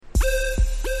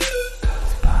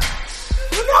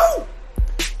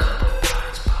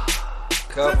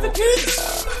couple. The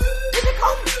kids! Here they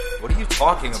come! What are you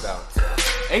talking about?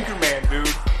 Anchorman, dude.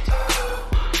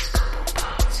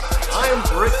 I am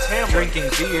Britt Tamlin. Drinking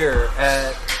beer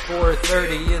at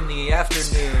 4:30 in the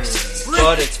afternoon. Britt,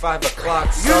 But it's 5 o'clock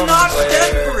You're not somewhere.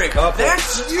 dead, Brick. Couple.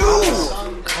 That's you!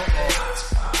 I'm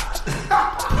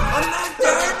not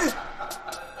dead!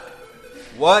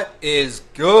 What is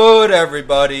good,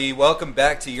 everybody? Welcome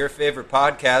back to your favorite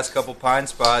podcast, Couple Pine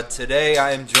Spot. Today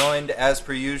I am joined, as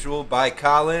per usual, by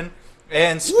Colin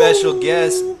and special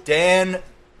guest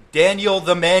Daniel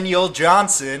the Manual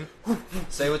Johnson.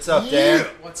 Say what's up, Dan.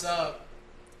 What's up?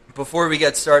 Before we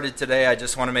get started today, I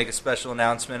just want to make a special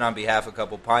announcement on behalf of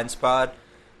Couple Pines Pod.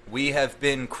 We have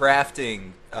been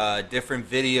crafting different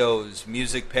videos,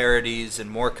 music parodies,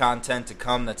 and more content to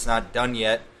come that's not done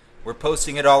yet. We're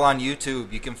posting it all on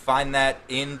YouTube. You can find that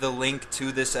in the link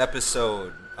to this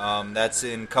episode. That's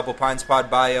in Couple Pines Pod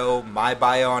bio, my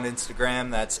bio on Instagram,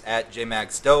 that's at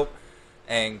JMaxDope,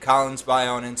 and Colin's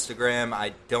bio on Instagram,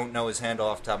 I don't know his handle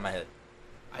off the top of my head.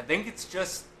 I think it's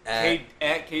just At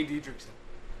K. Diedrichson.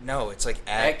 No, it's like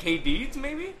At K. Deeds,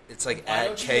 maybe? It's like Why at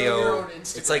don't you know your KO. own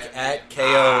Instagram It's like at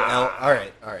name? KOL. All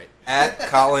right. At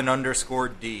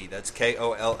Colin_D. That's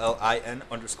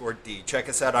KOLLIN_D. Check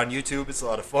us out on YouTube. It's a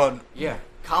lot of fun. Yeah.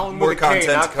 Colin More with a K, content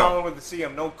not to come. Colin with a C.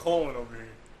 I'm no colon over here.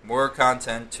 More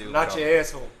content to Not come. your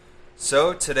asshole.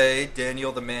 So today,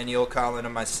 Daniel the Manual, Colin,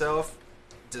 and myself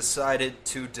decided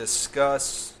to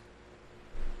discuss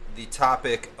the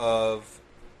topic of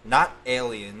not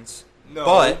aliens, No.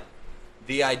 but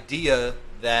the idea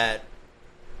that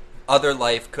other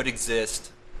life could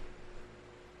exist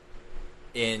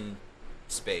in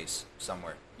space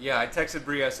somewhere. Yeah, I texted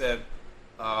Bree. I said,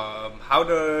 how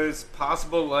does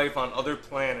possible life on other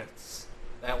planets?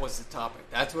 That was the topic.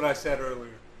 That's what I said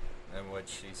earlier. And what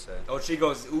she said. Oh, she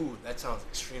goes, ooh, that sounds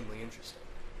extremely interesting.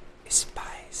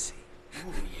 Spicy.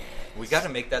 Ooh, yeah. We got to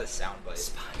make that a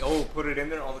soundbite. Oh, put it in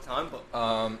there all the time, but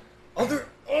Other.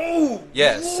 oh,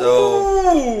 Yeah,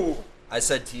 so ooh. I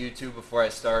said to you two before I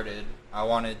started, I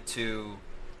wanted to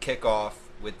kick off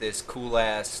with this cool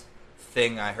ass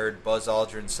thing I heard Buzz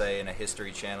Aldrin say in a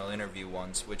History Channel interview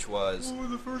once, which was, Ooh,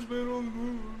 the first man on the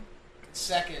moon.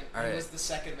 Second. All He right. was the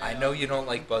second man. I know you don't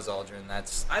like Buzz Aldrin.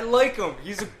 That's I like him.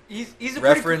 He's a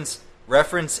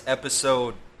reference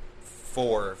episode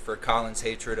 4 for Colin's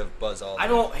hatred of Buzz Aldrin. I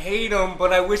don't hate him,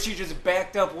 but I wish he just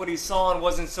backed up what he saw and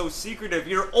wasn't so secretive.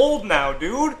 You're old now,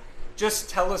 dude. Just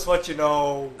tell us what you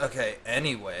know. Okay.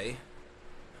 Anyway.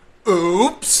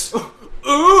 Oops. Ooh.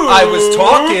 I was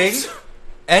talking.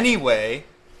 Anyway.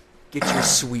 Get your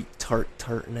sweet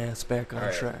tartan ass back on All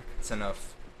right, track. it's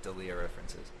enough Dalia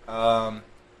references.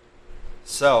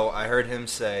 So I heard him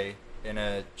say in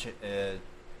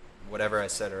whatever I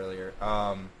said earlier.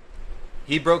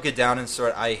 He broke it down in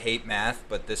sort. I hate math,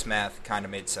 but this math kind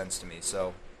of made sense to me.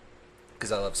 So,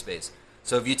 because I love space.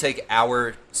 So if you take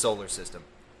our solar system,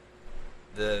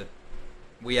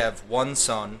 we have one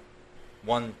sun,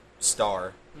 one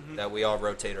star that we all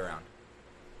rotate around.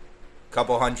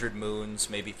 Couple hundred moons,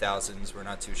 maybe thousands. We're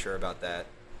not too sure about that.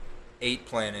 8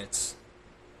 planets.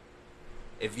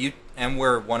 And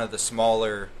we're one of the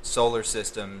smaller solar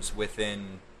systems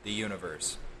within the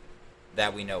universe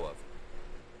that we know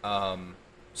of.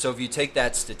 So if you take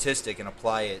that statistic and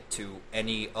apply it to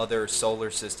any other solar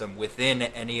system within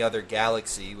any other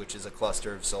galaxy, which is a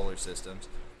cluster of solar systems,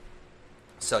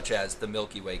 such as the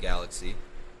Milky Way galaxy,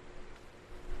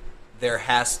 there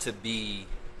has to be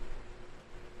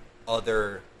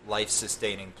other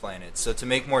life-sustaining planets. So to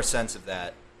make more sense of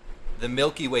that, the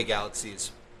Milky Way galaxy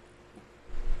is,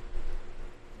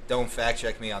 don't fact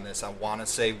check me on this, I want to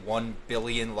say 1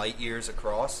 billion light years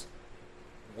across.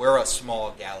 We're a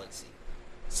small galaxy.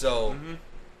 So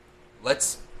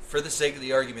let's, for the sake of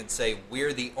the argument, say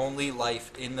we're the only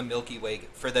life in the Milky Way.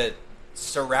 For the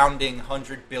surrounding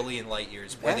 100 billion light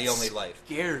years, we're the only life.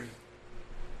 Scary.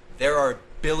 There are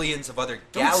billions of other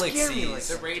Don't scare me galaxies. like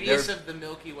The that. radius of the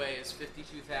Milky Way is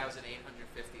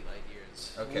 52,850 light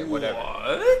years. Okay, whatever.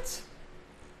 What?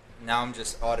 Now I'm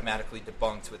just automatically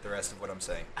debunked with the rest of what I'm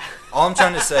saying. All I'm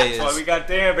trying to say That's why we is, got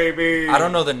Dan, baby. I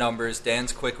don't know the numbers.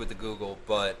 Dan's quick with the Google,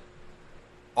 but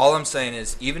all I'm saying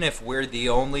is, even if we're the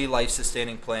only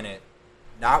life-sustaining planet,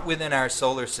 not within our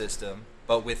solar system,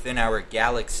 but within our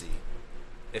galaxy,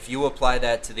 if you apply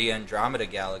that to the Andromeda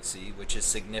galaxy, which is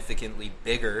significantly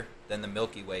bigger than the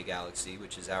Milky Way galaxy,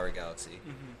 which is our galaxy,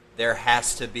 there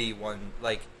has to be one,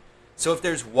 so if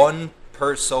there's one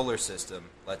per solar system,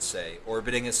 let's say,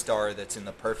 orbiting a star that's in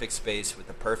the perfect space with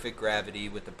the perfect gravity,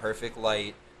 with the perfect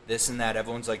light, this and that,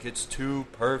 everyone's like, it's too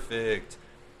perfect.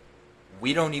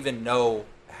 We don't even know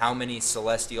how many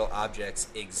celestial objects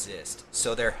exist.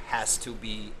 So there has to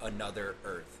be another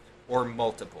Earth or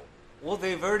multiple. Well,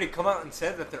 they've already come out and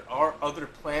said that there are other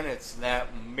planets that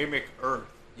mimic Earth.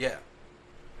 Yeah.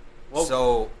 Well,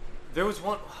 So there was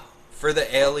one. for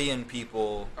the alien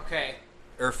people, Okay.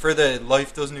 or for the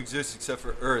life doesn't exist except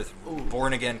for Earth, Ooh.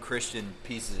 born again Christian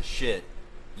pieces of shit,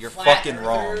 you're Flat fucking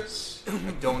wrong. earthers.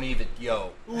 Don't even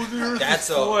that's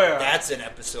square. that's an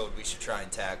episode we should try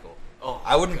and tackle. Oh,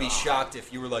 I wouldn't be God. shocked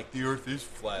if you were like, the Earth is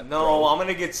flat. No, bro. I'm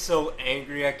gonna get so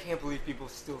angry. I can't believe people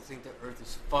still think the Earth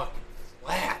is fucking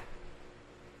flat.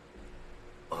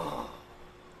 Oh.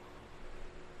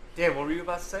 Dan, what were you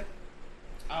about to say?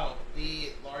 Oh, the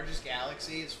largest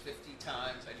galaxy is 50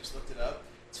 times. I just looked it up.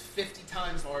 It's 50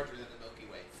 times larger than the Milky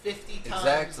Way. 50 times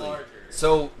Exactly. larger.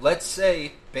 So let's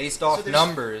say, based off there's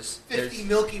numbers, 50 there's,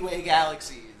 Milky Way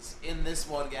galaxies in this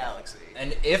one galaxy.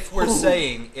 and if we're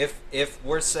saying, if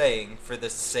we're saying, for the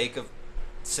sake of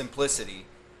simplicity,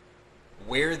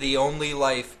 we're the only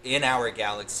life in our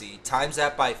galaxy, times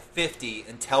that by 50,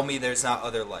 and tell me there's not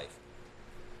other life.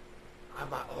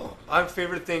 My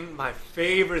favorite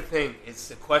thing is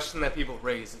the question that people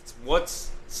raise. It's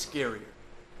what's scarier?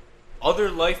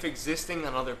 Other life existing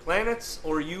on other planets,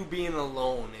 or you being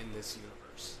alone in this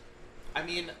universe? I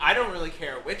mean, I don't really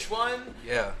care which one,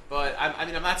 Yeah. but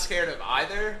I'm not scared of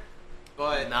either.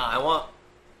 But Nah,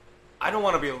 I don't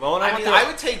want to be alone. I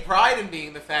would take pride in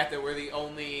being the fact that we're the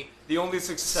only. the only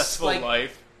successful like-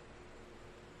 life.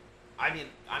 I mean,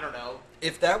 I don't know.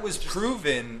 If that was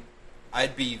proven,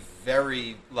 I'd be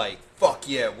very like, fuck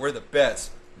yeah, we're the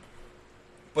best.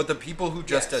 But the people who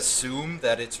just Yes. assume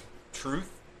that it's truth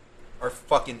are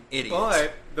fucking idiots.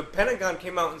 But the Pentagon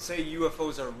came out and say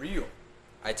UFOs are real.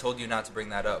 I told you not to bring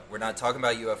that up. We're not talking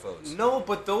about UFOs. No,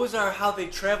 but those are how they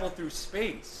travel through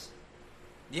space.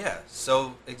 Yeah,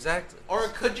 so exactly. Or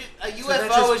could you? A that UFO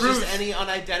just is proves- just any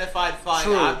unidentified flying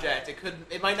True. object.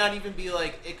 It might not even be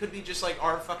like. It could be just like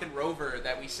our fucking rover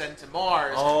that we send to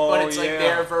Mars, Oh, but it's like yeah.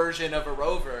 their version of a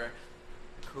rover.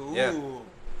 Cool. Yeah.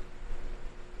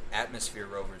 Atmosphere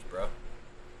rovers, bro.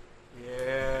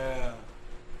 Yeah.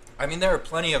 I mean, there are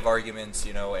plenty of arguments,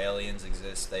 aliens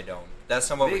exist, they don't. That's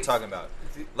not what They- we're talking about.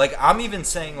 Like, I'm even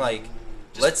saying, like,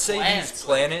 Just let's say plants, these like-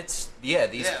 planets, these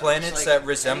Yeah, planets just that like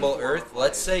resemble any form Earth, of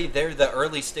let's life. say they're the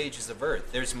early stages of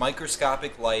Earth. There's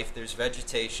microscopic life, there's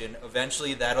vegetation.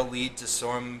 Eventually, that'll lead to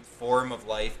some form of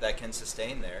life that can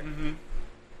sustain there. Mm-hmm.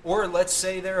 Or let's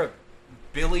say they're a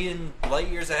billion light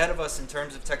years ahead of us in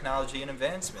terms of technology and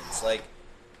advancements. Like,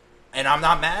 and I'm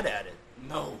not mad at it.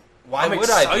 No. Why I'm would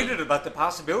I be? excited about the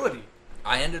possibility.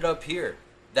 I ended up here.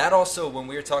 That also, when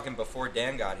we were talking before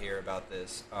Dan got here about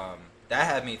this, that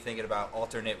had me thinking about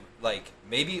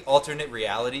maybe alternate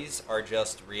realities are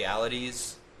just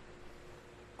realities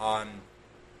on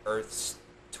Earth's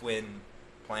twin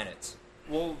planets.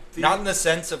 Well, Not in the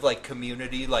sense of, like,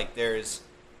 community, like there's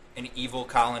an evil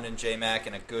Colin and J-Mac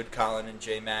and a good Colin and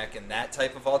J-Mac and that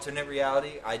type of alternate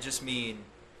reality. I just mean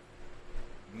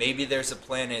maybe there's a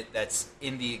planet that's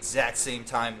in the exact same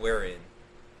time we're in.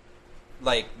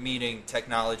 Like, meaning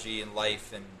technology and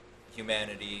life and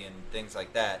humanity and things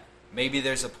like that. Maybe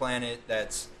there's a planet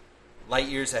that's light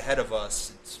years ahead of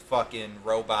us. It's fucking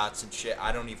robots and shit.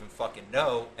 I don't even fucking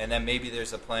know. And then maybe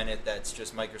there's a planet that's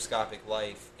just microscopic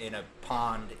life in a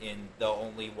pond in the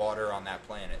only water on that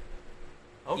planet.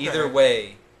 okay. Either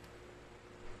way,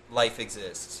 life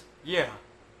exists. Yeah.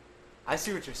 I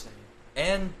see what you're saying.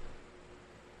 And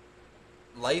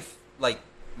life, like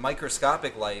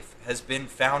microscopic life, has been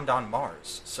found on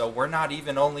Mars. So we're not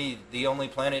even the only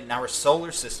planet in our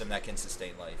solar system that can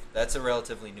sustain life. That's a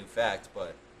relatively new fact,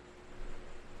 but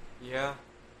Yeah.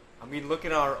 I mean, look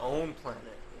at our own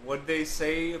planet. What did they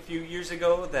say a few years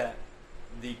ago? That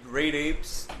the great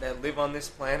apes that live on this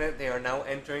planet, they are now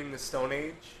entering the Stone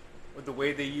Age with the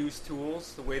way they use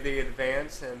tools, the way they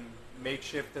advance and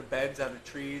makeshift their beds out of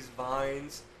trees,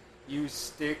 vines, use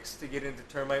sticks to get into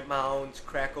termite mounds,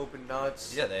 crack open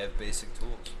nuts. yeah, they have basic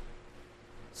tools.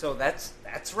 So that's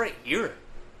right here.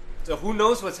 So who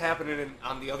knows what's happening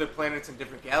on the other planets and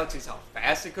different galaxies, how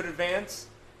fast it could advance,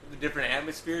 the different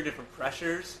atmosphere, different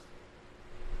pressures.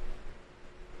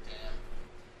 Damn.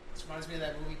 This reminds me of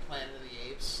that movie Planet of the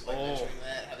Apes. Like Oh. mentioning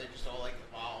that, how they just all like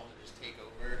evolve and just take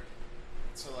over.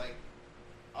 So like,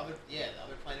 the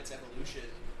other planets' evolution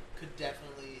could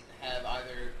definitely have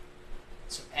either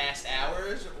surpassed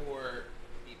ours or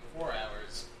be before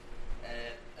ours.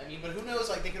 And I mean, but who knows?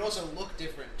 Like, they could also look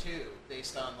different too,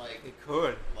 based on like. It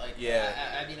could. Like,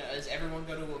 Yeah. I mean, is everyone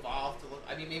going to evolve to look?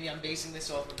 I mean, maybe I'm basing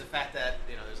this off of the fact that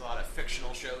there's a lot of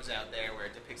fictional shows out there where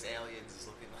it depicts aliens as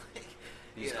looking like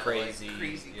These like crazy,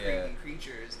 crazy yeah.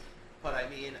 creatures. But I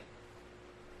mean,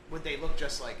 would they look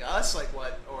just like us? Like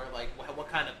what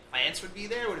kind of plants would be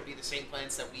there? Would it be the same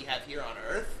plants that we have here on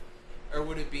Earth? Or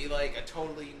would it be like a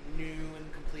totally new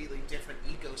and completely different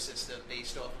ecosystem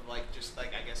based off of like just like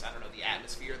I guess I don't know the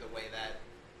atmosphere, the way that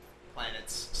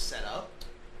planet's set up?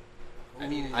 I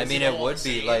mean, is it all would the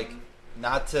be same? like,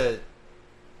 not to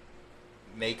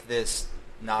make this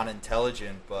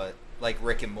non-intelligent, but like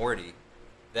Rick and Morty,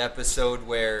 the episode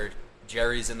where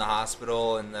Jerry's in the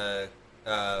hospital and the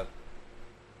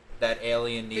that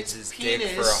alien needs his dick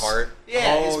for a heart.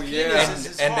 Yeah, Oh, his yeah. penis And, is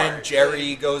his and then heart.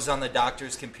 Jerry goes on the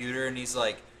doctor's computer and he's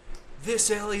like,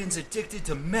 "This alien's addicted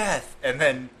to meth." And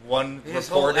then one His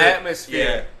whole reporter,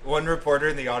 atmosphere. one reporter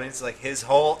in the audience is like, his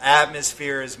whole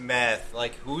atmosphere is meth.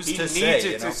 Like, who's He to needs say? it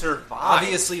You to know? survive.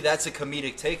 Obviously, that's a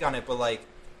comedic take on it, but like,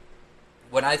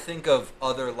 when I think of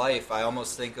other life, I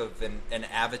almost think of an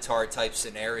Avatar type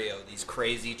scenario. These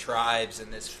crazy tribes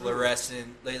and this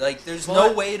fluorescent. Like, there's no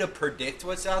But- way to predict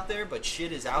what's out there, but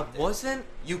shit is out there. Wasn't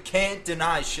You can't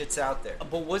deny shit's out there.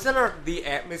 the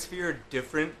atmosphere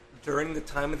different during the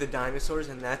time of the dinosaurs,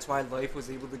 and that's why life was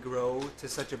able to grow to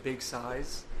such a big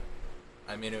size?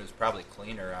 I mean, it was probably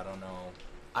cleaner. I don't know.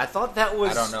 I thought that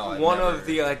was I don't know, I've one never- of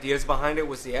the ideas behind it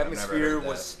was the never atmosphere heard that.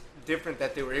 was different,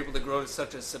 that they were able to grow to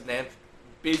such a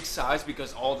big size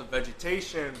because all the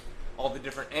vegetation, all the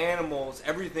different animals,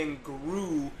 everything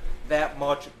grew that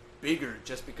much bigger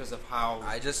just because of how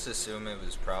I just assume it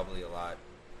was probably a lot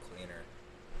cleaner,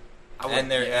 I would-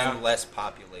 and they're yeah, and less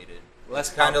populated.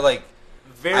 less Kind of like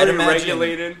very I'd imagine-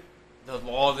 regulated, the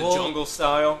law of the Well- jungle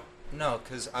style. no,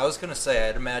 because I was gonna say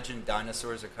I'd imagine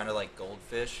dinosaurs are kind of like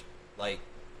goldfish, like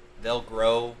they'll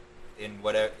grow in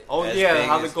whatever. Oh as yeah, big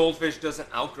how the as- goldfish doesn't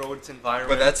outgrow its environment.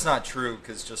 But that's not true,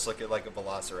 because just look at like a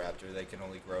velociraptor; they can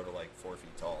only grow to like 4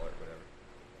 feet tall or whatever.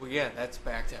 well, yeah, that's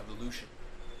back to evolution.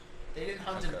 They didn't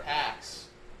hunt in Okay. packs.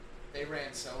 They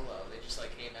ran solo. They just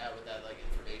like came out with that like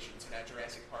information. So now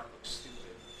Jurassic Park looks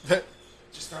stupid.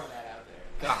 Just throwing that out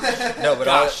there. Gosh. No, but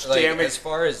Gosh, like, damn it. as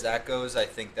far as that goes, I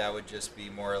think that would just be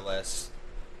more or less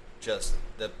just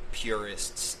the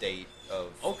purest state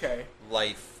of Okay,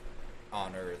 life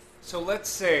on Earth. so let's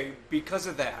say because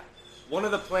of that, one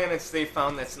of the planets they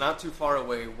found that's not too far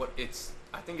away.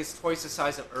 I think it's twice the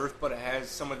size of Earth, but it has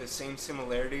some of the same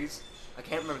similarities. I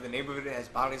can't remember the name of it. It has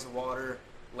bodies of water,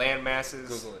 land masses.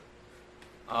 Google it.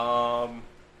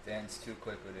 Dan's too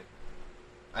quick with it.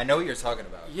 I know what you're talking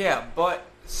about. Yeah, but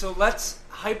so let's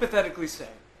hypothetically say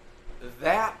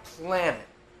that planet,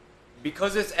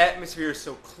 because its atmosphere is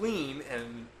so clean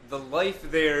and the life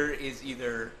there is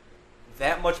either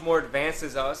that much more advanced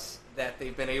as us that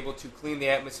they've been able to clean the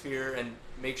atmosphere and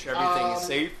make sure everything is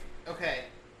safe. Okay,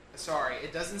 sorry.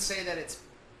 It doesn't say that it's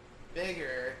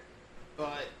bigger,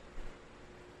 but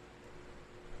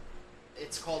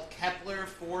it's called Kepler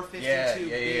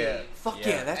 452b. Fuck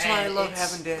yeah, that's why I And love it's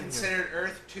having Dan here. considered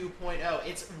Earth 2.0.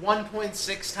 It's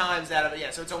 1.6 times that of it. Yeah,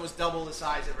 so it's almost double the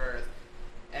size of Earth.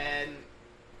 And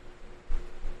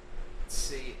let's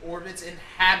see, orbits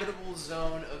inhabitable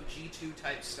zone of G2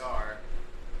 type star,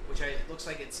 which it looks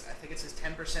like it's. I think it says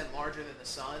 10% larger than the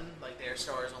sun. Like their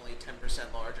star is only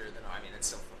 10% larger than. I mean, it's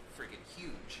so freaking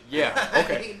huge. Yeah, I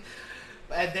okay. mean,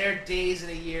 and their days in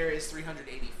a year is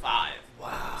 385.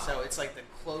 Wow. So it's like the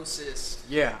closest.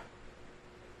 Yeah.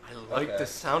 I like Okay. the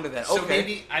sound of that. So okay.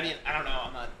 maybe I mean I don't know.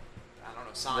 I don't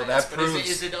know science. that but proves-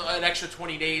 is it an extra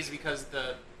 20 days because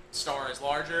the star is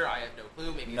larger? I have no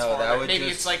clue. Maybe it's No, that farther. would Maybe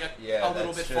just- it's like yeah, a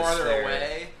little that's bit just farther their-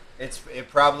 away. It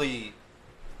probably,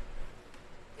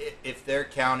 if they're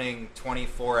counting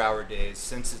 24-hour days,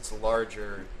 since it's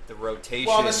larger, the rotation.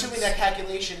 Well, I'm assuming that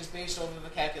calculation is based off of a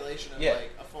calculation of Yeah.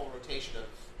 like a full rotation of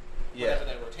whatever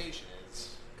that rotation is.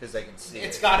 because they can see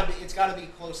It's it. gotta be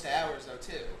close to ours though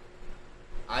too.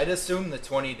 I'd assume the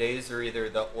 20 days are either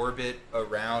the orbit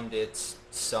around its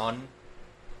sun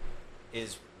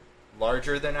is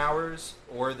larger than ours,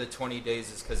 or the 20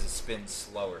 days is because it spins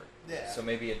slower. Yeah. So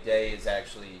maybe a day is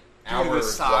actually Due to the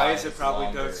hours size, it wise probably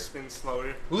longer. does spin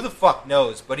slower. Who the fuck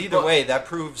knows? But either Well- way, that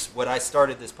proves what I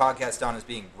started this podcast on as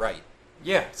being right.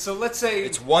 Yeah, so let's say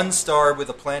It's one star with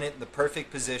a planet in the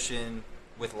perfect position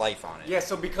with life on it. yeah,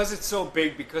 so because it's so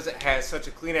big, because it has such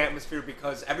a clean atmosphere,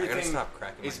 because everything stop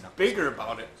cracking my is knuckles. bigger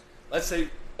about it. Let's say,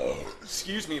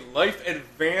 excuse me, life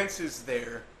advances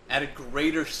there at a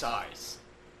greater size.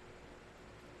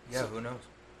 Yeah, who knows?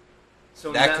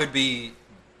 So That now- could be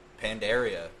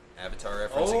Pandaria, Avatar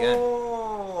reference again.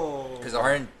 Oh, Because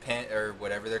aren't or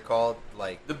whatever they're called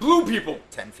like the blue people,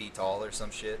 10 feet tall or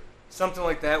some shit? something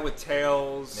like that with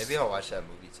tails. Maybe I'll watch that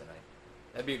movie tonight.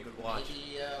 That'd be a good watch.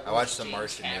 Maybe, I watched The James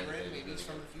Martian the other Cameron, day, maybe he's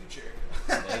really from the future.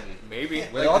 Maybe. Maybe.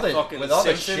 With Like all the the fucking with all the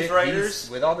Simpsons shit writers.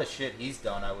 with all the shit he's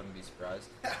done, I wouldn't be surprised.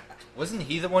 Wasn't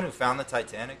he the one who found the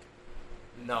Titanic?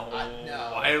 No. No.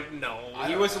 No. I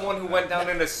He don't was the know. one who went down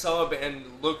in a sub and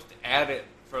looked at it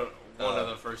for one of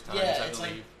the first times, Yeah, I it's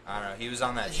believe. like- I don't know. He was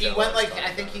on that He show. went was like talking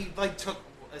I think about. he like took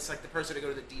it's like the person to go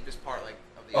to the deepest part like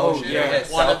of the Oh, ocean. yeah. Like, Yeah,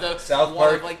 one South- of the South one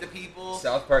Park- of like the people.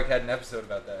 South Park had an episode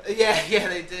about that. Yeah,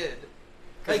 they did.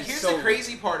 'Cause Like it's here's so- the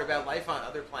crazy part about life on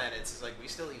other planets is like we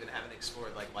still even haven't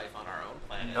explored like life on our own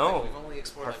planet. No. Like, we've only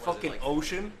explored Our like, what is it, fucking like,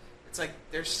 ocean. It's like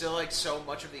there's still like so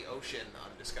much of the ocean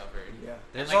undiscovered. Yeah.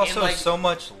 There's like, also in, like- so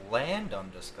much land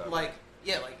undiscovered. Like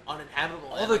like uninhabitable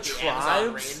All land, the like the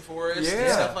Amazon tribes? rainforest and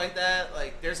Yeah. stuff like that.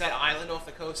 Like there's that island off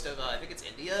the coast of I think it's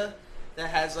India that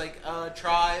has like a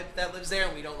tribe that lives there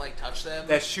and we don't like touch them.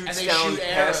 That And shoots they down shoot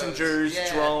arrows. passengers,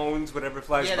 Yeah. drones, whatever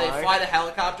flies Yeah, by. they fly the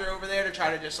helicopter over there to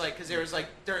try to just like because there was like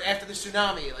after the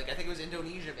tsunami, like I think it was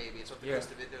Indonesia maybe it's off the Yeah.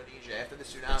 coast of Indonesia after the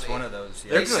tsunami. it's one of those. They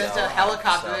They're sent a South-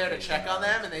 helicopter there to Southeast check on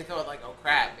Asian them, and they thought like, oh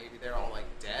crap, maybe they're all like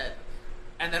dead.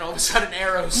 And then all of a sudden,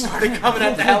 arrows started coming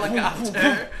at the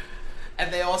helicopter,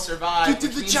 and they all survived. Get to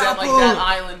Which the means that like chopper! that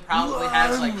island probably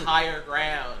has like Run! higher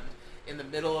ground in the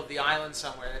middle of the island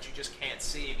somewhere that you just can't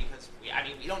see because we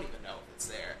don't even know if it's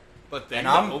there. But then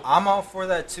And I'm all for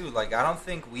that too. Like I don't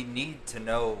think we need to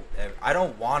know. I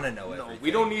don't want to know no, everything.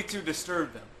 we don't need to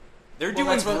disturb them. They're Well, doing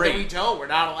that's what we great. don't. We're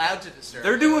not allowed to disturb.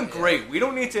 They're them. doing Yeah. great. We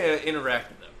don't need to interact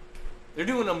with them. They're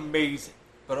doing amazing.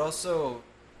 But also,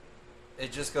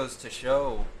 it just goes to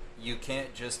show you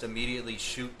can't just immediately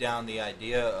shoot down the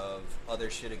idea of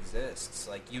other shit exists.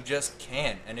 Like you just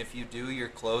can't. And if you do, you're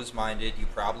closed-minded. You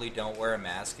probably don't wear a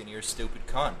mask, and you're a stupid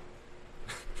cunt.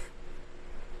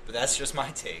 But that's just my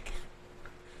take.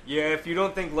 Yeah, if you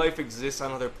don't think life exists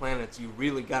on other planets, you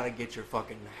really gotta get your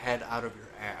fucking head out of your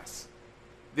ass.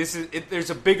 There's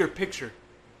a bigger picture.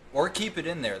 Or keep it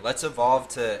in there. Let's evolve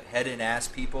to head and ass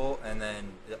people, and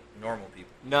then normal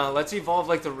people. No, let's evolve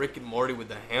like the Rick and Morty with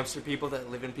the hamster people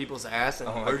that live in people's ass, and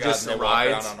Oh my we're God, just and the they walk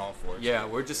around rides. on all fours. Yeah,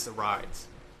 we're just the rides.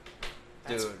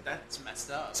 Dude. That's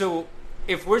messed up. So,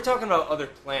 if we're talking about other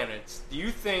planets, do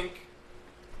you think,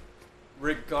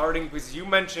 regarding, because you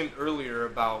mentioned earlier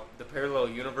about the parallel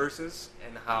universes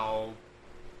and how,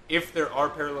 if there are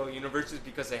parallel universes,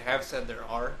 because they have said there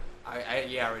are, I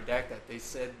redact that. They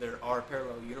said there are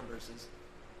parallel universes.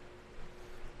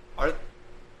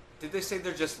 Did they say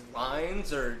they're just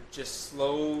lines or just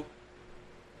slow?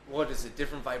 What is it?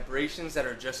 Different vibrations that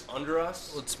are just under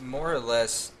us? Well, it's more or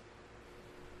less.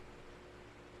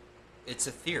 It's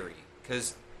a theory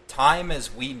because time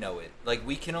as we know it, like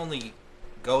we can only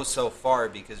go so far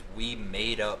because we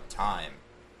made up time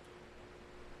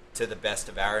to the best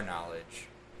of our knowledge.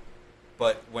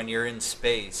 But when you're in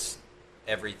space,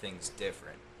 everything's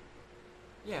different.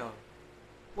 Yeah.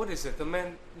 What is it? The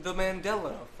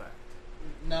Mandela effect.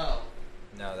 No.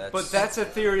 No, that's. But that's a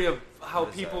theory of how What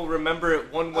is people that? remember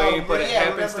it one way, but it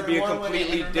happens to be a remember it one way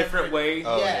completely and different remember way it-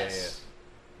 Oh, yeah, yes.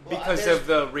 Well, because there's- of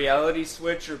the reality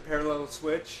switch or parallel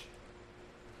switch.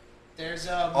 There's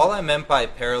All I meant by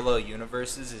parallel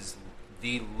universes is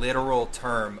the literal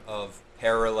term of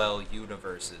parallel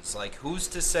universes. Like, who's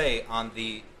to say on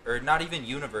the, or not even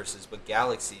universes, but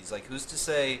galaxies, like, who's to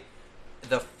say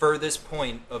the furthest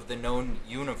point of the known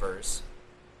universe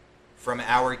from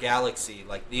our galaxy,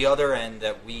 like the other end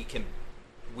that we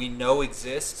know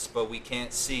exists, but we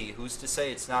can't see, who's to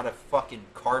say it's not a fucking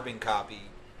carbon copy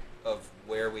of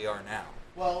where we are now?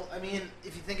 Well, I mean,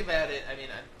 if you think about it, I mean,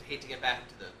 I hate to get back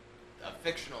into the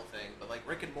fictional thing, but like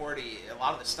Rick and Morty, a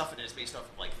lot of the stuff in it is based off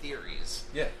of like theories.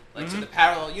 Yeah. Like, so Mhm. the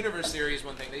parallel universe theory is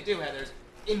one thing they do have. There's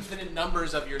infinite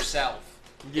numbers of yourself.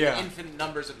 Yeah. Infinite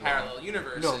numbers of parallel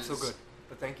universes. No, so good.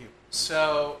 But thank you.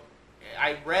 So,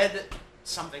 I read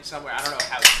something somewhere. I don't know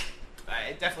how.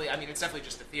 It's definitely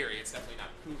just a theory. It's definitely not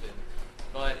proven.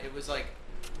 But it was like,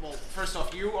 well, first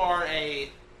off, the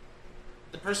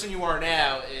person you are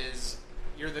now is.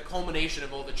 You're the culmination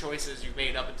of all the choices you've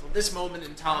made up until this moment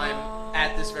in time,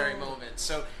 at this very moment.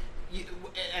 So,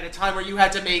 at a time where you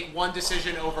had to make one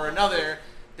decision over another,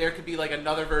 there could be like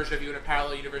another version of you in a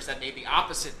parallel universe that made the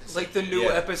opposite decision. Like the new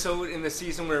Yeah. episode in the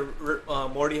season where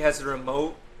Morty has the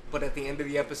remote, but at the end of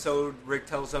the episode, Rick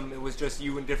tells him it was just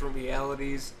you in different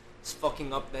realities. It's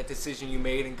fucking up that decision you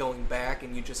made and going back,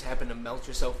 and you just happen to melt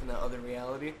yourself in that other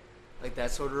reality. Like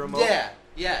that sort of remote? Yeah.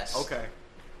 Yes. Okay.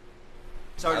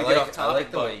 Sorry I to like, get off topic, I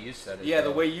like the but way you said it. yeah, the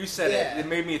though. way you said Yeah. it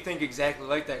made me think exactly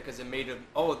like that because it made him.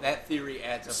 Oh, that theory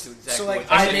adds up to exactly. So, like, what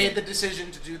you I said. made the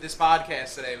decision to do this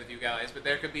podcast today with you guys, but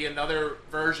there could be another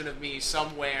version of me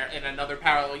somewhere in another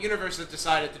parallel universe that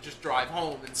decided to just drive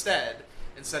home instead.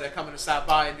 instead of coming to stop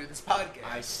by and do this podcast.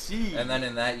 I see. And then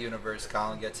in that universe,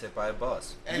 Colin gets hit by a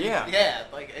bus. And Yeah.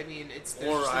 Like I mean, it's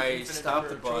Or just an I infinite stop number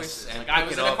the of bus choices. and Like I pick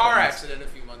was it in a up car and- accident a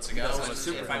few months ago, Because I'm a and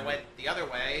if superhero. I went the other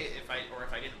way, if I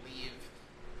didn't leave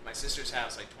my sister's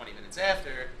house like 20 minutes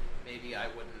after, maybe I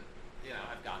wouldn't,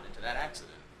 have gotten into that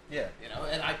accident. Yeah.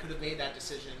 And I could have made that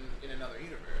decision in another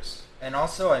universe. And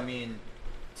also, I mean,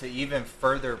 to even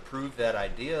further prove that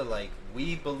idea, like,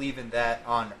 we believe in that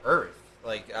on Earth.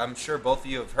 Like, I'm sure both of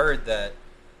you have heard that,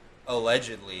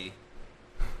 allegedly,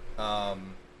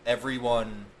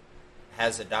 everyone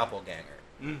has a doppelganger.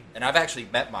 Mm. And I've actually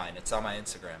met mine. It's on my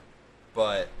Instagram.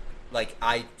 But, like,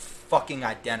 fucking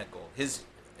identical. It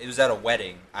was at a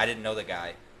wedding. I didn't know the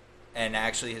guy. And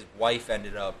actually his wife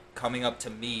ended up coming up to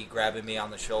me, grabbing me on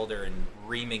the shoulder and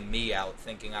reaming me out,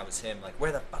 thinking I was him. Like,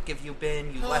 where the fuck have you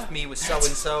been? You left me with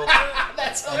so-and-so.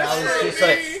 That's And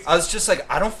I was just like,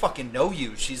 I don't fucking know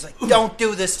you. She's like, don't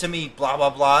do this to me, blah, blah,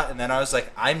 blah. And then I was like,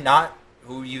 I'm not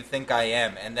who you think I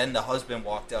am. And then the husband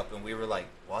walked up and we were like,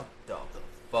 what the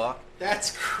fuck?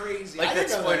 That's crazy. Like I that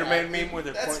didn't know Spider-Man happened. meme where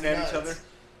they're That's pointing at nuts. each other.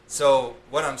 So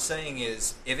what I'm saying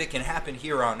is, if it can happen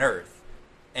here on Earth,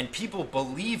 and people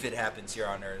believe it happens here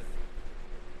on Earth,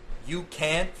 you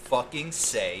can't fucking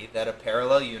say that a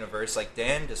parallel universe, like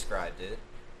Dan described it,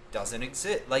 doesn't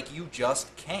exist. Like, you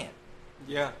just can't.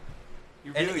 Yeah.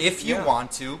 And if you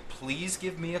want to, please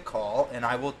give me a call, and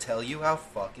I will tell you how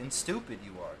fucking stupid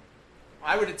you are.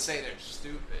 Why would it say they're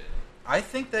stupid? I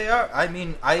think they are. I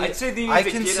mean, I'd say they need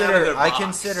to get out of their I box.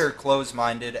 consider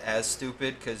closed-minded as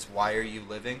stupid, because why are you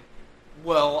living?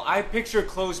 Well, I picture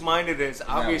closed-minded as that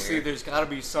obviously weird? there's got to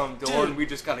be some door, Dude. and we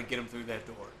just got to get them through that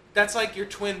door. That's like your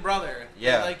twin brother.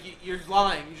 Yeah. Like you're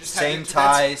lying. You just Same have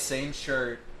tie, same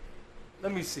shirt.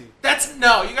 Let me see. That's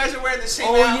no. You guys are wearing the same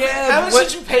Oh, outfit. yeah, How much what-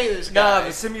 did you pay this guy? Nah,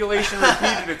 the simulation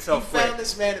repeated You itself found quick.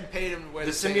 this man and paid him to wear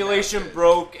The the same simulation outfit.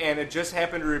 broke, and it just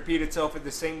happened to repeat itself at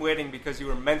the same wedding because you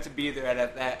were meant to be there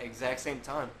at that exact same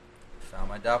time. Found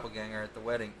my doppelganger at the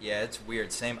wedding. Yeah, it's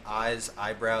weird. Same eyes,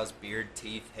 eyebrows, beard,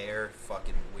 teeth, hair.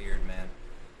 Fucking weird, man.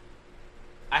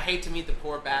 I hate to meet the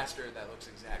poor bastard that looks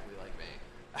exactly like me.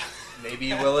 Maybe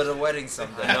you will at a wedding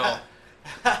someday. I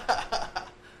know.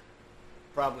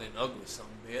 Probably an ugly son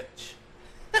of a bitch.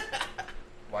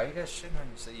 Why you guys shitting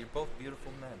on yourself? You're both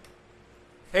beautiful men.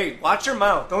 Hey, watch your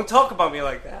mouth. Don't talk about me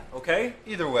like that, okay?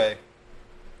 Either way,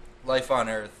 life on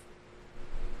Earth.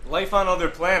 Life on other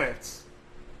planets.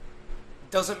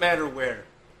 Doesn't matter where.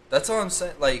 That's all I'm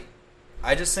saying. Like,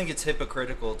 I just think it's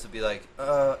hypocritical to be like,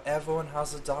 everyone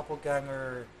has a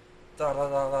doppelganger, da da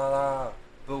da da da,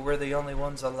 but we're the only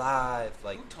ones alive.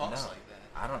 Like, Who talks no. like that?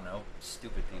 I don't know.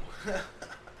 Stupid people.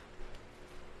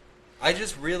 I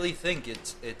just really think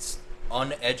it's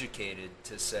uneducated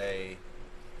to say,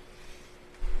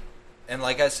 and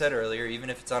like I said earlier, even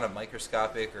if it's on a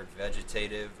microscopic or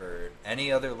vegetative or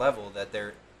any other level, that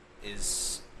there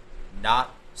is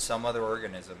not some other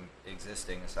organism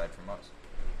existing aside from us.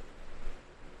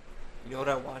 You know what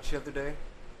I watched the other day?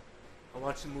 I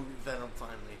watched the movie Venom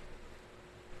finally.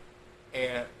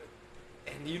 And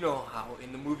you know how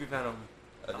in the movie Venom,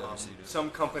 I've never seen it. some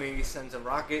company sends a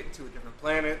rocket to a different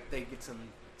planet. They get some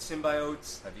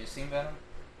symbiotes. Have you seen Venom?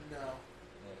 No.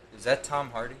 Is that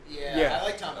Tom Hardy? Yeah, Yeah. I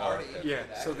like Tom Oh, Hardy. okay. Yeah,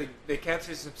 Good so actor. they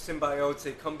capture some symbiotes.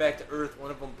 They come back to Earth. One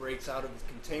of them breaks out of his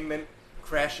containment,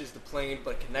 crashes the plane,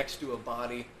 but connects to a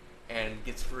body and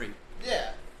gets free.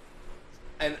 Yeah.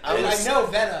 And I mean, I was, know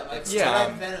Venom. I've It's Yeah.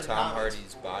 read Venom Tom comics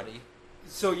Hardy's before. body.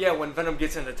 So yeah, when Venom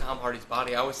gets into Tom Hardy's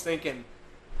body, I was thinking,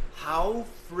 how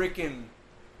freaking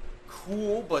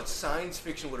cool, but science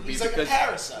fiction would it be? He's like because a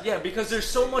parasite. yeah, because there's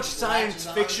so much He science latches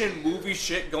on fiction to you. movie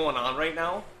shit going on right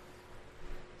now.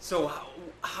 So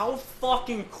how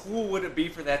fucking cool would it be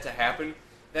for that to happen?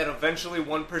 That eventually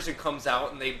one person comes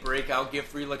out and they break out, get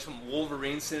free, like some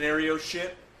Wolverine scenario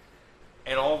shit.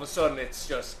 And all of a sudden it's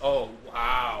just, oh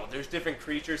wow, there's different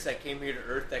creatures that came here to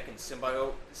Earth that can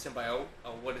symbiote,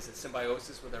 what is it,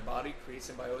 symbiosis with their body, create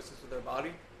symbiosis with their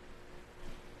body.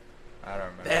 I don't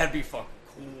remember. That'd be fucking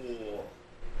cool.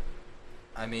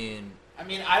 I mean,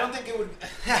 I don't think it would.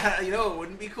 You know, what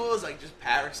wouldn't be cool is like just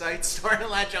parasites starting to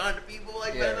latch on to people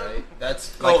like yeah, Venom. right.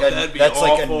 That's Oh, like that'd be that's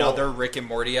like awful. another Rick and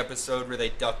Morty episode where they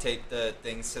duct tape the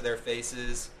things to their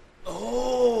faces.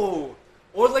 Oh,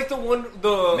 or like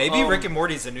the Maybe Rick and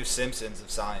Morty's the new Simpsons of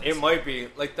science. It might be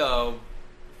like the Like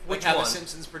which how one? The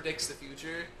Simpsons predicts the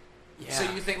future. Yeah. So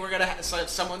you think we're gonna? So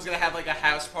someone's gonna have like a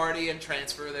house party and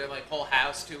transfer their like whole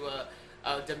house to a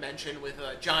dimension with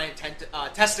giant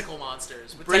testicle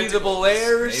monsters with breathable tentacles.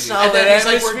 air, Maybe. solid And then he's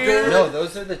like, we're atmosphere. good. No,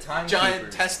 those are the timekeepers.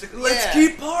 Giant testicle. Let's yeah.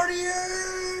 keep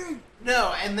partying.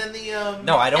 No, and then the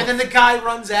No, I don't- And then the guy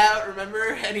runs out.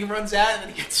 Remember, and he runs out, and then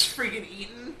he gets freaking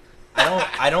eaten.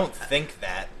 I don't think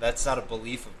that. That's not a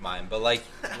belief of mine. But like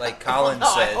Colin No,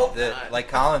 I said, hope not. like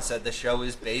Colin said, the show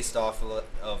is based off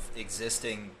of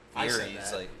existing I said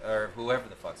theories, that. like or whoever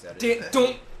the fuck's that is.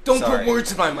 Don't Sorry. put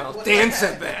words in my mouth. What Dan the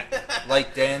said heck? that.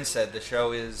 Like Dan said, the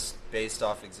show is based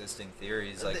off existing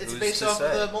theories. Like It's who's based to off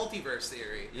say? of the multiverse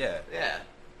theory. Yeah. Yeah.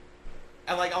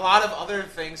 And like a lot of other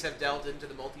things have delved into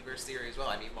the multiverse theory as well.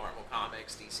 I mean, Marvel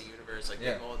Comics, DC Universe, like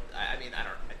Yeah. they've all. I mean, I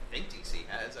think DC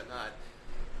has. I'm not,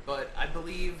 but I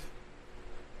believe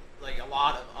like a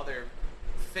lot of other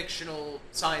fictional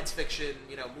science fiction,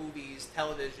 movies,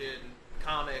 television,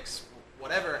 comics,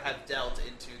 whatever, have dealt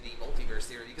into the multiverse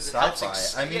theory because it helps.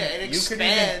 Sci-fi. I mean, it you could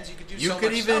expands. You could do so much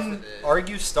stuff even with it.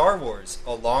 argue Star Wars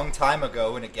a long time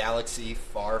ago in a galaxy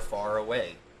far, far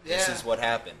away. This Yeah. is what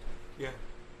happened. Yeah.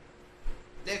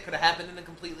 It could have happened in a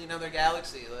completely another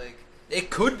galaxy. Like, It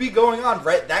could be going on,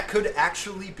 right? That could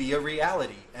actually be a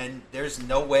reality, and there's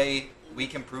no way we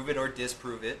can prove it or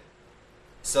disprove it.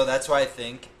 So that's why I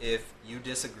think if you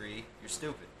disagree, you're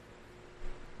stupid.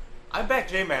 I back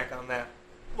J-Mac on that.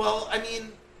 well, I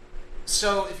mean,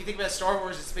 so if you think about Star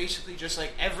Wars, it's basically just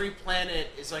like every planet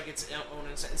is like its own.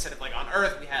 Instead of like on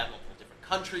Earth, we have multiple different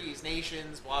countries,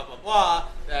 nations, blah blah blah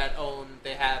that own.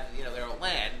 They have their own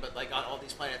land, but like on all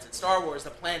these planets in Star Wars, the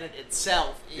planet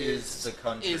itself is the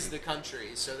country. Is the country.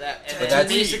 So that and But then that's-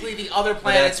 basically the other But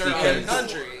planets that's are other because-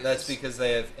 countries. That's because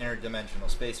they have interdimensional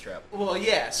space travel. Well,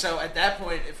 yeah. So at that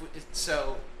point,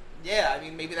 yeah, I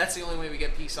mean, maybe that's the only way we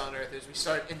get peace on Earth is we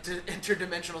start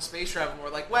interdimensional space travel. And we're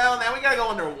like, well, now we gotta go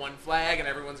under one flag, and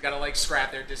everyone's gotta like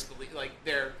scrap their disbelief, like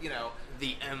their,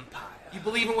 The Empire. you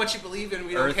believe in what you believe in.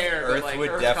 We don't care. Earth but, like, would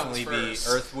Earth definitely comes be. first.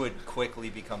 Earth would quickly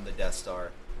become the Death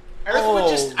Star. Earth would Oh,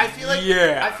 just. I feel like.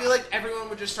 yeah. I feel like everyone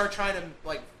would just start trying to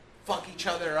like fuck each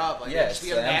other up. Like Yeah, it'd just be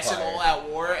it's a the massive Empire. all-out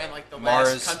war, and like the Mars-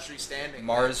 last country standing.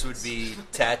 Mars wins. would be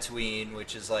Tatooine,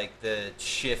 which is like the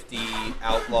shifty,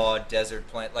 outlaw desert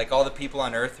planet. Like all the people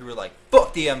on Earth who were like,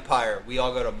 "Fuck the Empire," we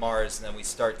all go to Mars, and then we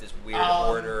start this weird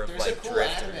order of There's like a cool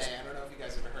drifters. anime. I don't know if you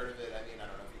guys ever heard of it. I mean, I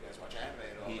don't know if you guys watch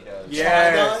anime at all. He but does.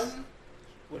 Yes. Trigun.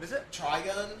 What is it? Trigun.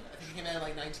 I think it came out in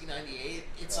like 1998.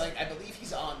 It's like I believe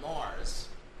he's on Mars.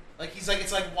 Like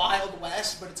it's like Wild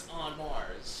West, but it's on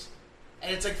Mars,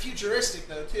 and it's like futuristic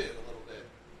though too a little bit.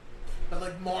 But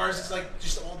like Mars is like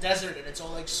just all desert, and it's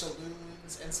all like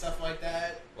saloons and stuff like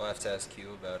that. We'll have to ask Q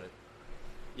about it.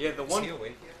 Yeah, the Is one. he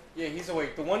awake yet? Yeah, he's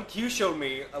awake. The one Q showed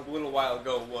me a little while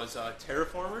ago was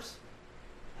Terraformers.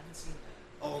 I haven't seen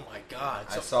that. Oh my god!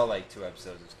 I saw like 2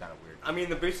 episodes. It's kind of weird. I mean,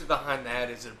 the basis behind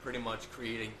that is they're pretty much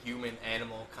creating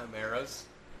human-animal chimeras.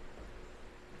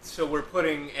 So we're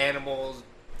putting animals,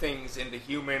 things into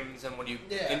humans, and when you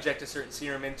Yeah. inject a certain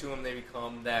serum into them, they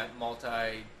become that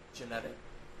multi-genetic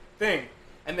thing.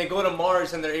 And they go to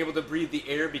Mars, and they're able to breathe the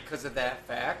air because of that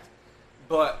fact.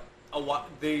 But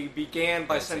they began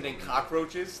by Yes, they sending can.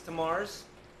 cockroaches to Mars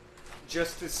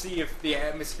just to see if the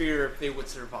atmosphere, if they would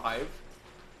survive.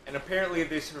 And apparently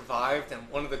they survived, and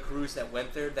one of the crews that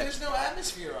went there... There's no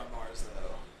atmosphere on Mars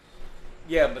though.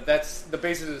 Yeah, but that's the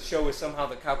basis of the show is somehow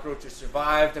the cockroaches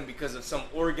survived, and because of some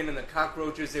organ in the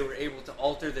cockroaches, they were able to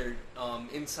alter their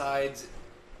insides.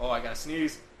 Oh, I gotta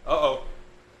sneeze. Uh-oh.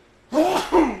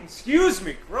 Excuse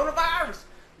me, coronavirus!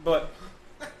 But,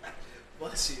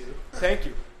 Bless you. thank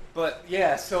you. But,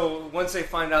 yeah, so once they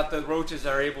find out the roaches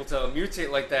are able to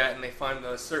mutate like that, and they find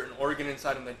a certain organ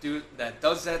inside them that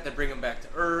does that, they bring them back to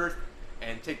Earth,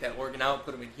 and take that organ out,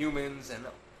 put them in humans, and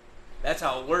that's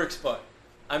how it works, but...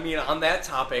 I mean, on that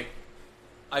topic,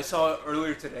 I saw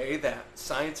earlier today that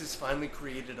scientists finally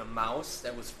created a mouse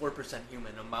that was 4%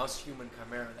 human, a mouse-human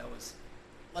chimera that was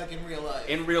Like in real life.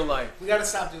 in real life. We gotta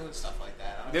stop doing stuff like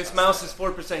that. I don't This trust mouse that.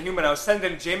 is 4% human. I was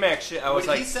sending J-Mac shit. I was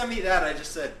when like, he sent me that, I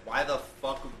just said, "Why the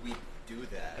fuck would we do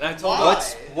that?" and I told Why?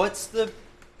 him, What's the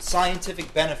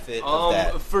scientific benefit of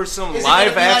that? for some Is it gonna be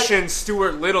live-action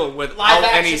Stuart Little without Live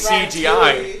any action CGI.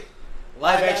 Ratatouille.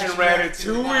 Live-action No,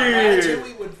 Ratatouille.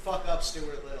 Ratatouille would fuck up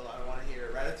Stuart Little. I don't want to hear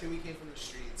it. Ratatouille came from the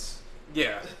streets.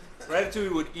 Yeah.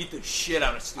 Ratatouille would eat the shit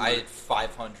out of Stuart. I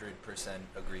 500%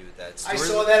 agree with that. I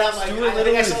saw that on like Stuart I think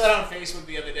Little I saw is- that on Facebook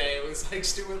the other day. It was like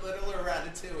Stuart Little or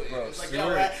Ratatouille. Bro, it was like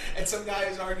Stuart- and some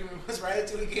guy's argument was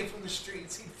Ratatouille came from the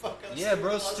streets. He'd fuck up. Yeah,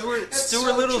 bro. Little. I was like, "That's Stuart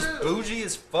so Little's true." bougie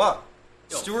as fuck.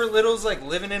 Yo. Stuart Little's like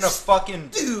living in a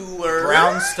fucking Stuart.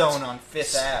 brownstone on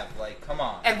Fifth Ave. Like, come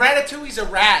on. And Ratatouille's a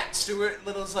rat. Stuart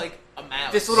Little's like a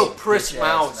mouse. This little Bitch priss ass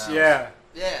mouse. mouse. Yeah.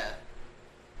 Yeah.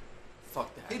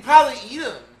 Fuck that. He'd probably eat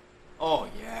him. Oh,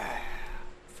 yeah.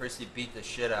 First he beat the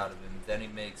shit out of him, then he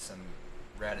makes some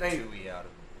ratatouille out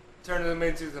of him. turning them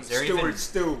into some Is there Stewart even-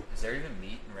 stew. Is there even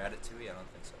meat in Ratatouille? I don't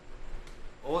think so.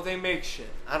 Oh, they make shit.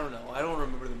 I don't know. I don't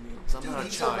remember the meals. I'm Dude, not a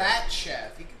he's child. a rat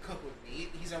chef. He could cook with meat.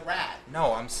 He's a rat.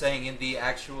 No, I'm saying in the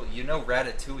actual. You know,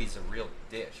 Ratatouille's a real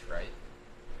dish, right?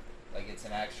 Like it's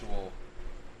an actual.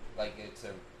 Like it's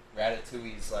a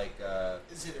Ratatouille's like.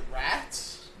 Is it a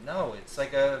rat? No, it's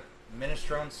like a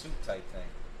minestrone soup type thing.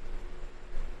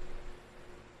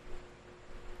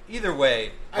 Either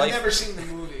way, I've never seen the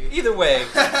movie. Either way,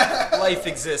 life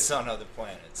exists on other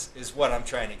planets. Is what I'm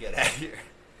trying to get at here.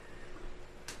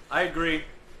 I agree.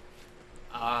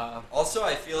 Also,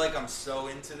 I feel like I'm so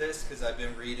into this because I've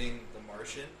been reading The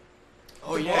Martian.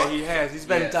 Oh The yeah, book? he has. He's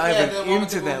been Yeah. diving the one with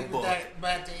into the that movie book. with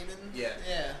Matt Damon. Yeah.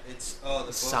 Yeah. It's the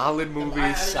book. Solid movie,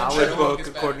 I'm solid sure the book book, is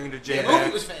better. according to The J. movie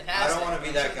Mac. was I fantastic. don't want to be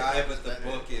I'm that sure guy, book but the is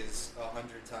better. book is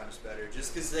 100 times better.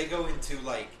 Just because they go into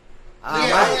like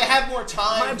Yeah, they have more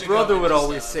time. My to brother go would into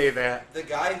always stuff. say that, the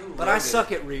guy who. but wrote I it-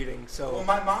 suck at reading, so. Well,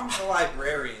 my mom's a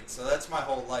librarian, so that's my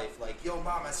whole life. Like, yo,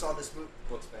 mom, I saw this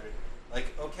book's better.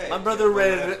 Like, okay. My brother yeah,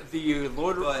 whatever. read the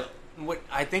Lord. But- What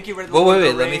I think he read. The Well, Lord wait,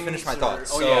 of the let me Rings finish my or-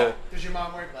 thoughts. Oh So- yeah. Does your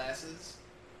mom wear glasses?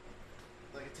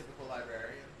 Like a typical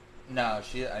librarian? No,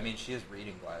 she has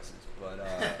reading glasses, but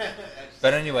I just-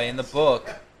 but anyway, in the book,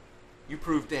 You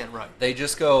proved Dan right. they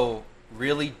just go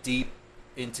really deep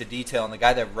into detail, and the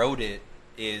guy that wrote it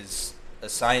is a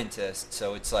scientist,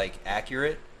 so it's like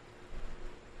accurate.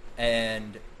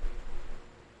 And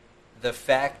the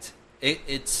fact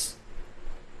it's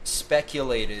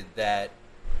speculated that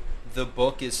the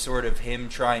book is sort of him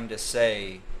trying to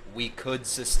say we could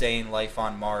sustain life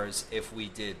on Mars if we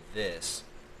did this.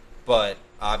 But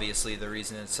obviously the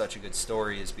reason it's such a good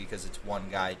story is because it's one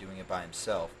guy doing it by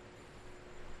himself.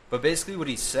 But basically what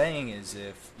he's saying is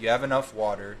if you have enough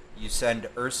water, you send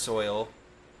Earth soil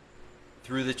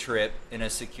through the trip in a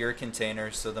secure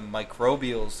container so the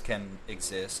microbials can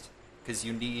exist, because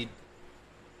you need,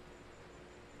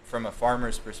 from a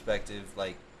farmer's perspective,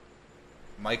 like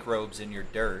microbes in your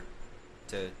dirt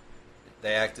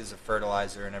they act as a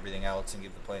fertilizer and everything else and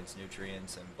give the plants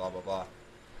nutrients and blah blah blah.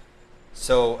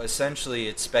 So essentially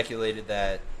it's speculated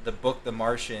that the book The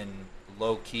Martian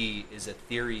low key is a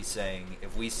theory saying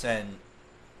if we send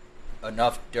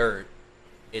enough dirt,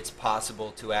 it's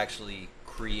possible to actually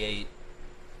create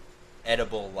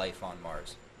edible life on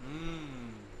Mars.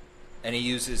 And he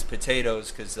uses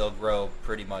potatoes because they'll grow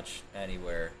pretty much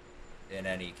anywhere in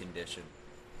any condition.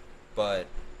 But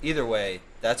either way,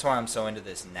 that's why I'm so into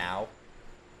this now.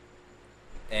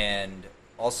 And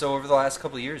also over the last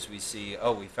couple of years we see,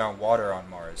 we found water on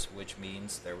Mars, which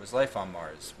means there was life on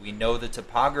Mars. We know the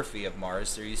topography of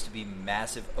Mars. There used to be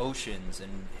massive oceans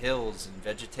and hills and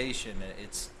vegetation.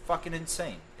 It's fucking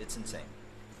insane. It's insane.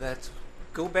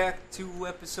 Go back to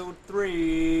episode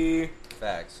 3.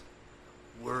 Facts.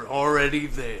 We're already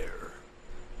there.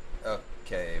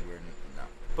 Okay, no.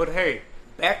 But hey,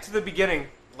 back to the beginning.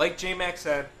 Like J-Mac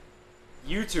said,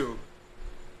 YouTube.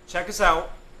 Check us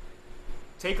out.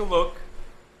 Take a look.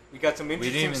 We got some We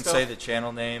interesting didn't even stuff. say the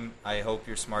channel name. I hope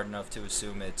you're smart enough to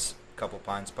assume it's Couple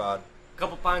Pines Pod.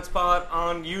 Couple Pine Spot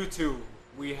on YouTube.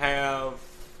 We have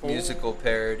Musical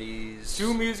parodies.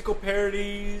 2 musical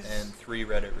parodies and 3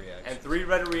 Reddit reactions. and 3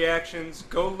 Reddit reactions.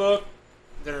 Go look.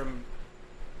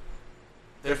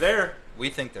 They're there. We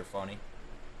think they're funny.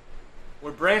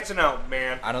 We're branching out,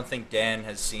 man. I don't think Dan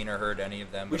has seen or heard any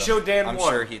of them. We but showed Dan I'm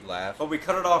one. sure he'd laugh. But we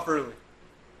cut it off early.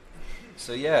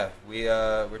 So yeah,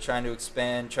 we're trying to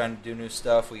expand, trying to do new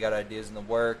stuff. We got ideas in the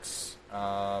works.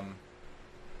 Dan,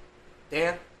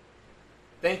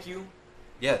 thank you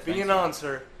Yeah, for being thank you. on,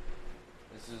 sir.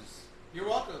 This is. You're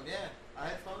welcome, yeah. I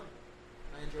had fun.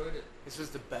 I enjoyed it. This was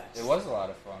the best. It was a lot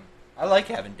of fun. I like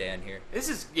having Dan here. This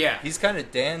is, yeah. He's kind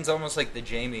of Dan's almost like the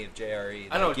Jamie of JRE.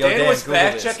 I know, Like, yo, Dan was Google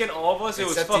fact this. checking all of us. It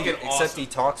was Except fucking he, awesome. Except he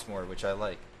talks more, which I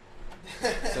like.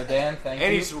 So Dan, thank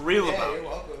and you. he's real Yeah, about you're it.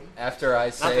 welcome. After I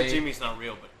Not that say, Jimmy's not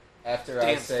real, but after I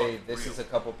Dan's say fucking this real. is a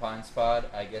Couple Pines Pod,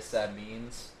 I guess that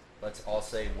means let's all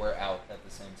say we're out at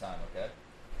the same time, okay?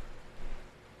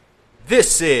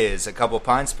 This is a Couple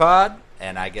Pines Pod,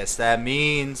 and I guess that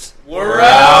means we're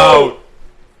out.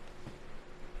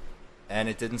 And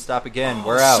it didn't stop again. Oh,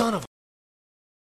 We're out. son of